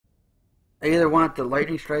I either want the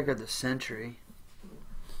lightning strike or the sentry.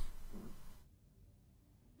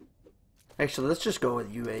 Actually, let's just go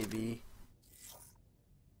with UAV.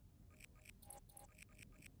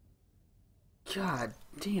 God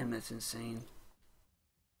damn, that's insane.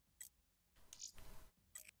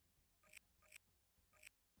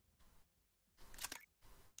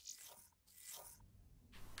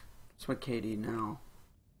 What's my KD now?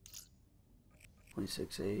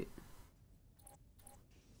 26.8.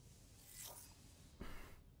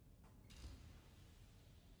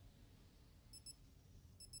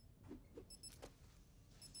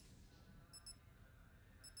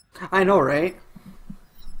 I know, right?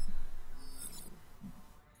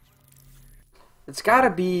 It's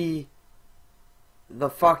gotta be the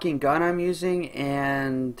fucking gun I'm using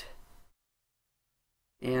and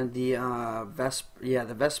the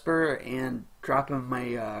the Vesper, and dropping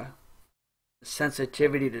my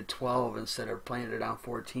sensitivity to 12 instead of playing it on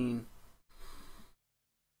 14.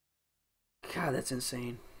 God, that's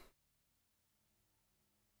insane.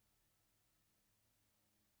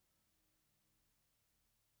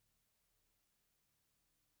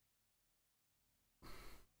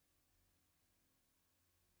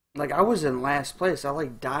 Like, I was in last place. I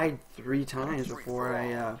like died 3 times before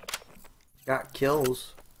I got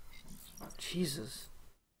kills. Oh, Jesus.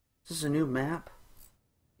 Is this a new map?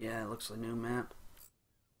 Yeah, it looks like a new map.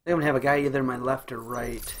 They don't have a guy either my left or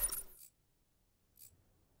right.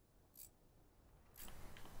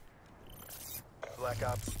 Black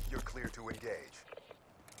Ops, you're clear to engage.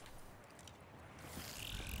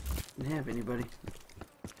 Didn't have anybody.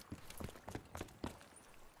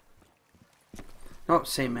 Oh,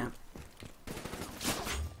 same map.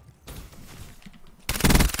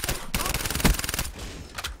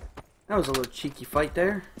 That was a little cheeky fight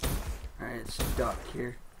there. Alright, it's duck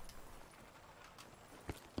here.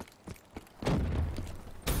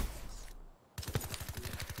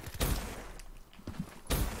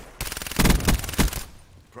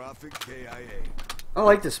 Profit KIA. I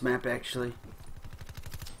like this map actually.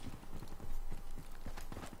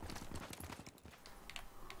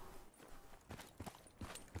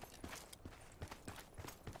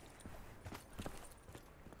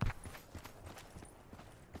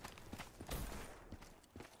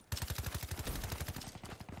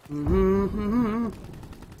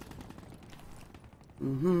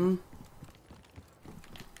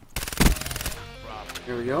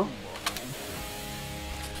 There we go.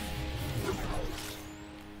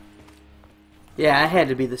 Yeah, I had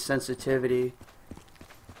to be the sensitivity.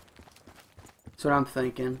 That's what I'm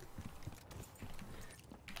thinking.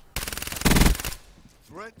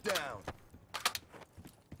 Threat down.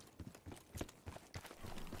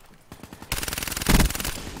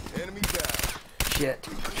 Enemy down. Shit.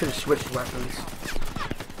 Should have switched weapons.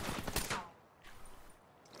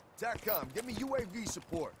 TACCOM, give me UAV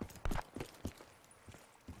support.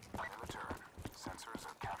 In return, sensors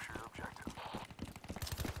have captured your objective.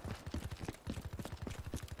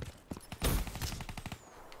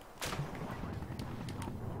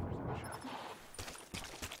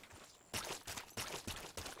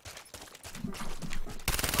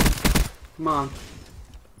 Come on.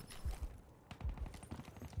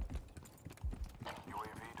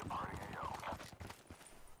 UAV departing AO.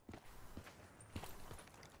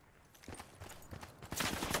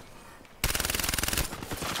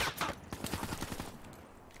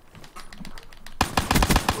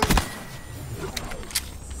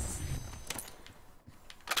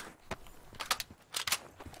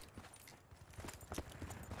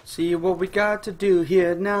 See what we got to do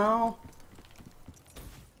here now.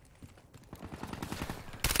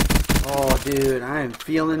 Oh, dude, I am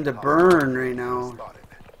feeling the burn right now.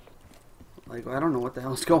 Like, I don't know what the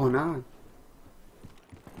hell's going on.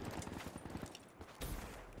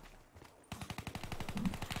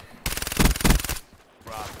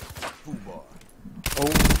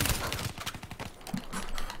 Oh.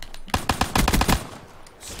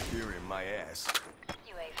 Spear in my ass.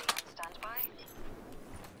 UAV on standby.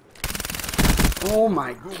 Oh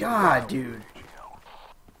my god, dude.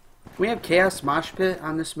 Can we have Chaos Mosh Pit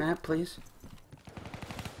on this map, please?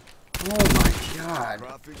 Oh my god.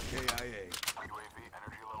 Profit KIA. UAV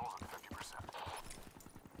energy levels at 50%.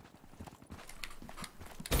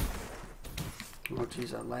 Oh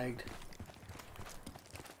jeez, I lagged.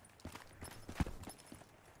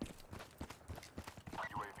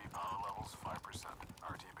 UAV power levels 5%.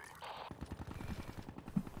 RTB.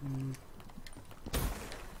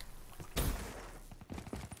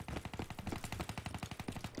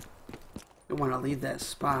 Don't want to leave that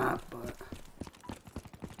spot, but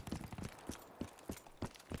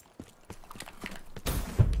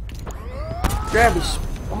grab his.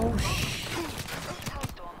 Oh shit.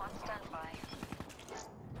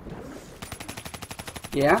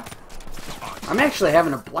 Yeah? I'm actually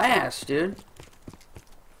having a blast, dude.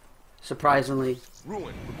 Surprisingly.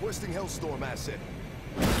 Ruin, requesting Hellstorm asset.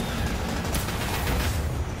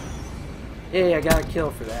 Hey, I got a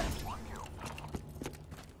kill for that.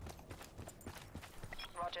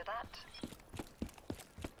 Roger that.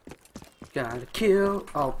 Got a kill.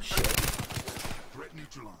 Oh, shit. Threat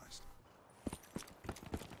neutralized.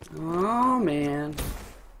 Oh, man.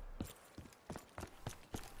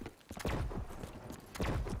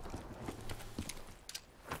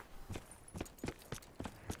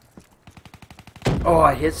 Oh,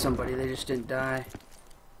 I hit somebody. They just didn't die.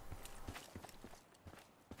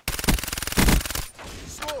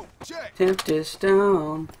 Smoke, check. Tempest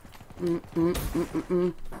down.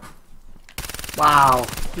 Wow,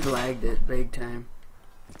 he lagged it big time.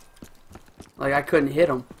 Like I couldn't hit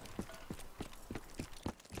him.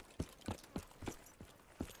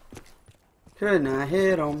 Could not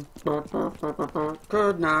hit him.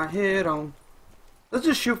 Could not hit him. Let's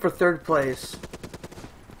just shoot for third place.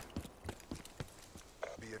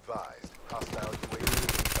 Be advised, hostile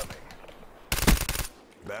UAV incoming.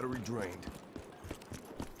 Battery drained.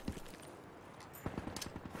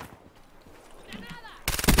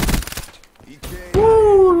 EK.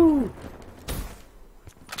 Woo!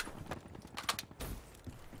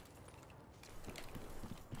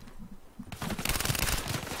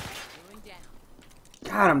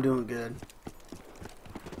 God, I'm doing good.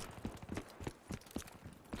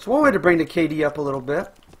 It's one way to bring the KD up a little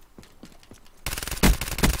bit.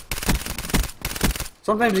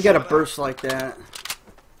 Sometimes you gotta burst like that, in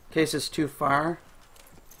case it's too far.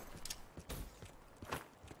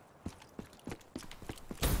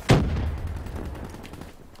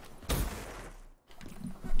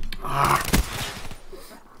 Ah.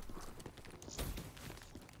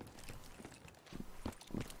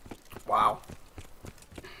 Wow.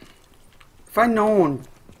 If I'd known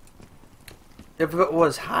if it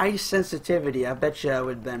was high sensitivity, I bet you I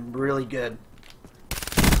would have been really good.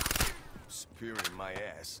 Spearing my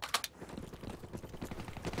ass.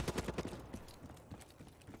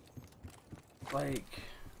 Like,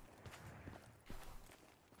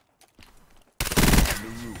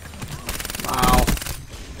 wow.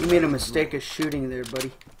 You made a mistake of shooting there,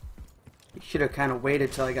 buddy. You should have kind of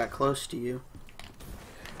waited till I got close to you.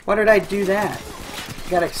 Why did I do that?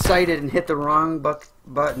 Got excited and hit the wrong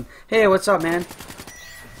button. Hey, what's up, man?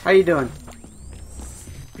 How you doing?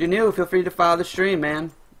 If you're new, feel free to follow the stream,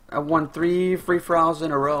 man. I won 3 free-for-alls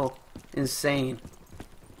in a row. Insane.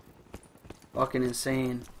 Fucking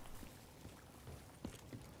insane.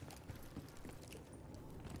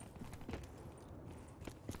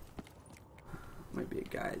 Might be a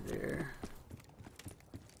guy there.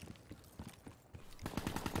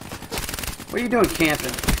 What are you doing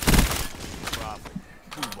camping? Profit.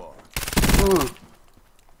 Food bar.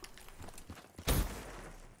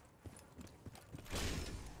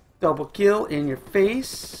 Double kill in your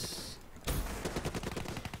face.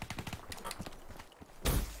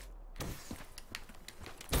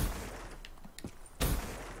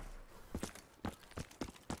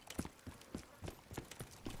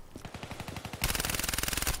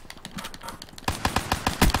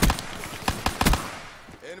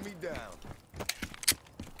 Enemy down.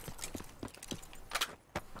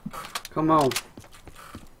 Come on.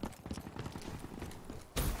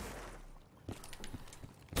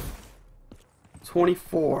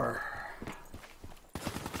 $24.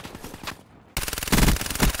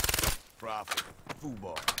 Profit. Food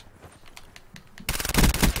bar.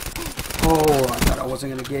 Oh, I thought I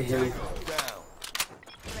wasn't gonna get him. Down.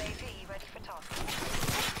 UAV ready for toss.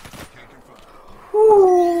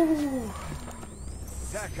 Woo!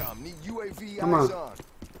 TACOM, need UAV Come eyes on. on.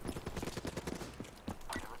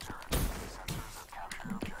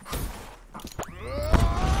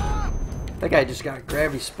 That guy just got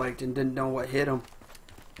gravity spiked and didn't know what hit him.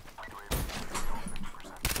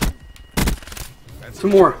 Two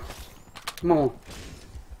more. Come on.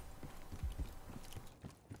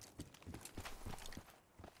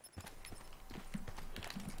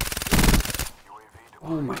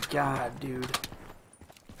 Oh my god, dude.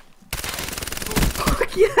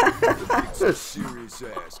 Fuck yes! Serious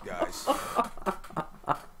ass, guys.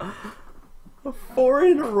 4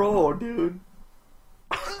 in a row, dude.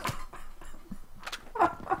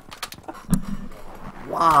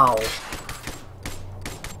 Wow.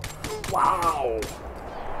 Wow.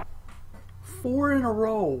 4 in a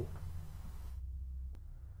row.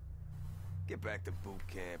 Get back to boot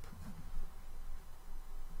camp.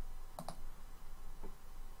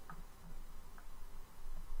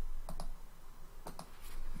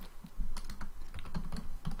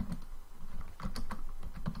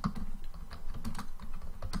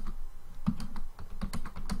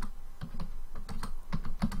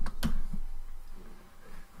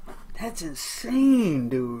 That's insane,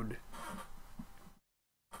 dude.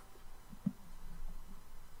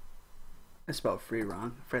 I spelled free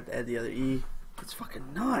wrong. I forgot to add the other E. It's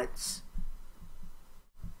fucking nuts.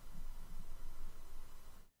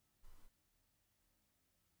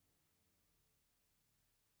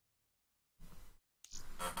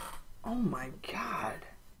 Oh my god.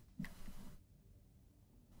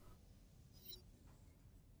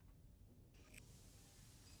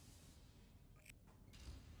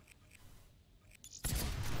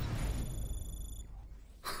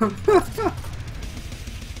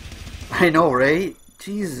 I know, right?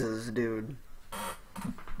 Jesus, dude.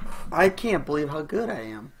 I can't believe how good I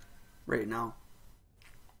am right now.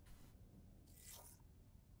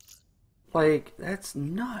 Like, that's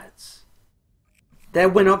nuts.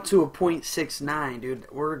 That went up to a .69, dude.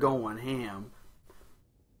 We're going ham.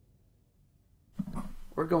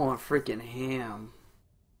 We're going freaking ham.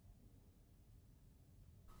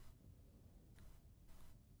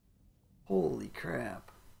 Holy crap.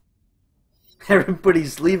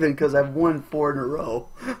 Everybody's leaving because I've won 4 in a row.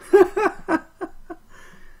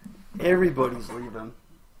 Everybody's leaving.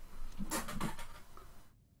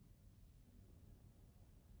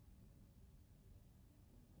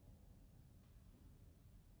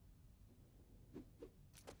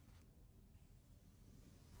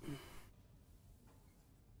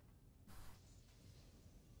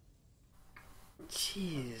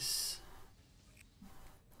 Jeez.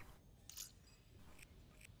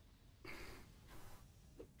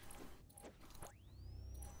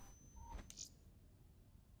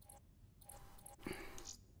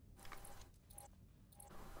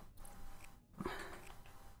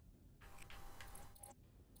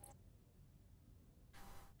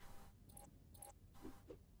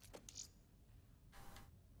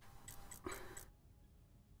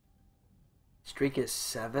 Streak is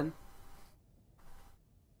 7.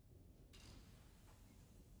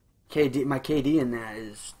 KD, my KD in that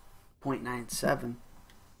is .97.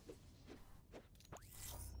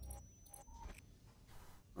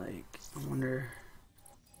 Like, I wonder.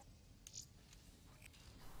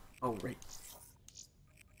 Oh, right.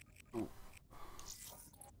 Oh.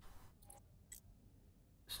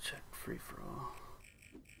 Let's check free for all.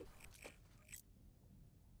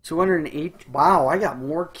 208. Wow, I got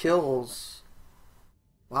more kills.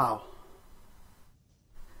 Wow.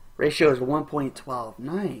 Ratio is 1.12.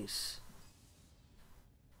 Nice.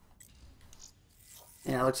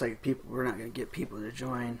 Yeah, it looks like we're not going to get people to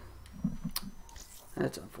join.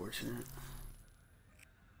 That's unfortunate.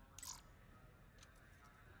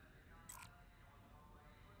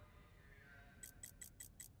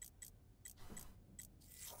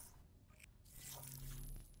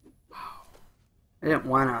 Wow. I didn't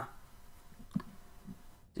want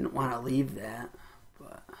to leave that.